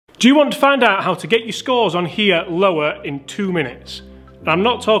Do you want to find out how to get your scores on here lower in 2 minutes? And I'm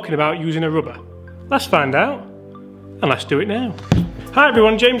not talking about using a rubber. Let's find out, and let's do it now. Hi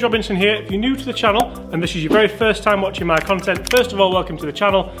everyone, James Robinson here. If you're new to the channel and this is your very first time watching my content, first of all, welcome to the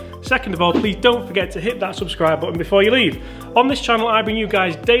channel. Second of all, please don't forget to hit that subscribe button before you leave. On this channel, I bring you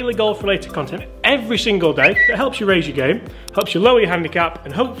guys daily golf related content every single day that helps you raise your game, helps you lower your handicap,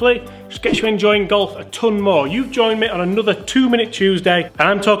 and hopefully just gets you enjoying golf a ton more. You've joined me on another 2 Minute Tuesday, and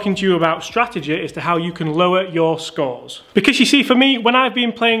I'm talking to you about strategy as to how you can lower your scores. Because you see, for me, when I've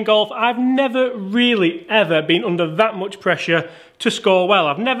been playing golf, I've never really ever been under that much pressure to score well.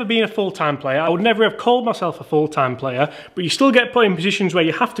 I've never been a full-time player. I would never have called myself a full-time player, but you still get put in positions where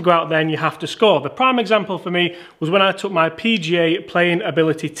you have to go out there and you have to score. The prime example for me was when I took my PGA playing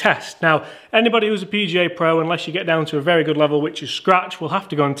ability test. Now, anybody who's a PGA pro, unless you get down to a very good level, which is scratch, will have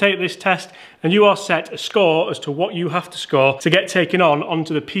to go and take this test, and you are set a score as to what you have to score to get taken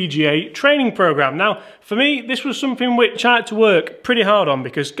onto the PGA training program. Now, for me, this was something which I had to work pretty hard on,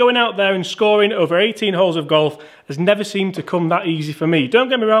 because going out there and scoring over 18 holes of golf has never seemed to come that easy for me. Don't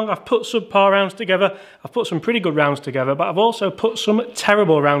get me wrong, I've put subpar rounds together, I've put some pretty good rounds together, but I've also put some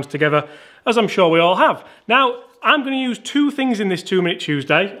terrible rounds together, as I'm sure we all have. Now, I'm going to use two things in this 2 Minute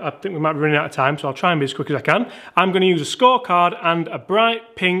Tuesday. I think we might be running out of time, so I'll try and be as quick as I can. I'm going to use a scorecard and a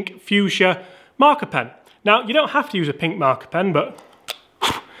bright pink fuchsia marker pen. Now, you don't have to use a pink marker pen, but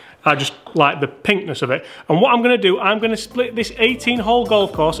I just like the pinkness of it. And what I'm going to do, I'm going to split this 18-hole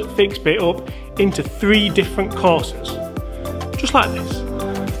golf course at Fixbit up into 3 different courses. Just like this.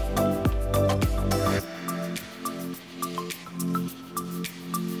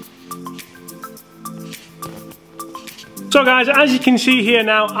 So guys, as you can see here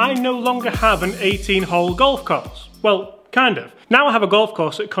now, I no longer have an 18-hole golf course. Well, kind of. Now I have a golf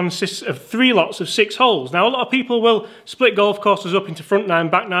course that consists of 3 lots of 6 holes. Now a lot of people will split golf courses up into front 9,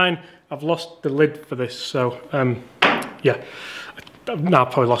 back 9. I've lost the lid for this, so yeah. Now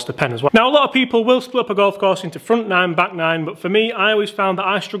I've probably lost the pen as well. Now a lot of people will split up a golf course into front 9, back 9, but for me, I always found that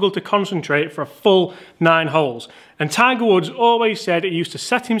I struggled to concentrate for a full 9 holes. And Tiger Woods always said he used to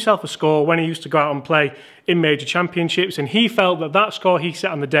set himself a score when he used to go out and play in major championships, and he felt that that score he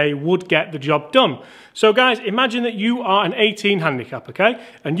set on the day would get the job done. So guys, imagine that you are an 18 handicap, okay?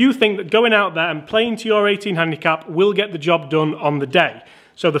 And you think that going out there and playing to your 18 handicap will get the job done on the day.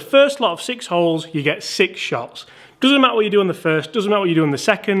 So the first lot of 6 holes, you get 6 shots. Doesn't matter what you do on the first, doesn't matter what you do on the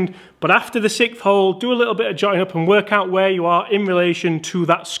second, but after the 6th hole, do a little bit of jotting up and work out where you are in relation to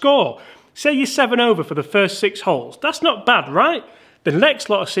that score. Say you're 7 over for the first 6 holes. That's not bad, right? The next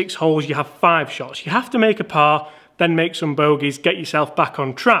lot of 6 holes, you have 5 shots. You have to make a par, then make some bogeys, get yourself back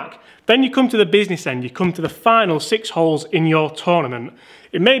on track. Then you come to the business end, you come to the final 6 holes in your tournament.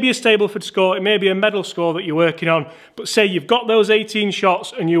 It may be a Stableford score, it may be a medal score that you're working on, but say you've got those 18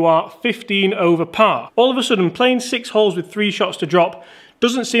 shots and you are 15 over par. All of a sudden, playing 6 holes with 3 shots to drop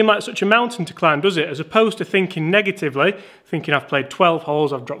doesn't seem like such a mountain to climb, does it? As opposed to thinking negatively, thinking I've played 12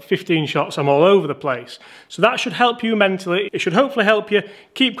 holes, I've dropped 15 shots, I'm all over the place. So that should help you mentally. It should hopefully help you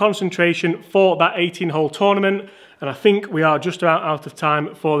keep concentration for that 18-hole tournament. And I think we are just about out of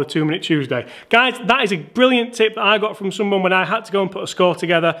time for the 2 Minute Tuesday. Guys, that is a brilliant tip that I got from someone when I had to go and put a score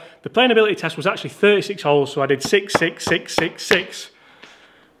together. The playing ability test was actually 36 holes, so I did 6, 6, 6, 6, 6.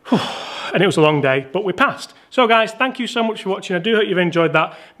 And it was a long day, but we passed. So guys, thank you so much for watching. I do hope you've enjoyed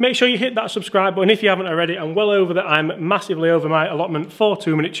that. Make sure you hit that subscribe button if you haven't already. I'm well over that. I'm massively over my allotment for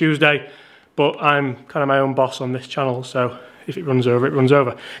 2 Minute Tuesday, but I'm kind of my own boss on this channel, so if it runs over, it runs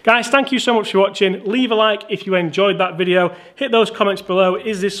over. Guys, thank you so much for watching. Leave a like if you enjoyed that video. Hit those comments below.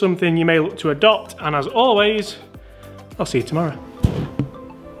 Is this something you may look to adopt? And as always, I'll see you tomorrow.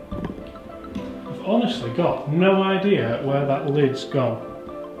 I've honestly got no idea where that lid's gone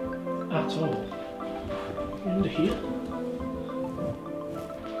at all. Under here.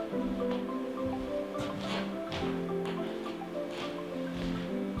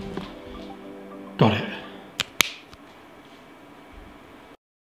 Got it.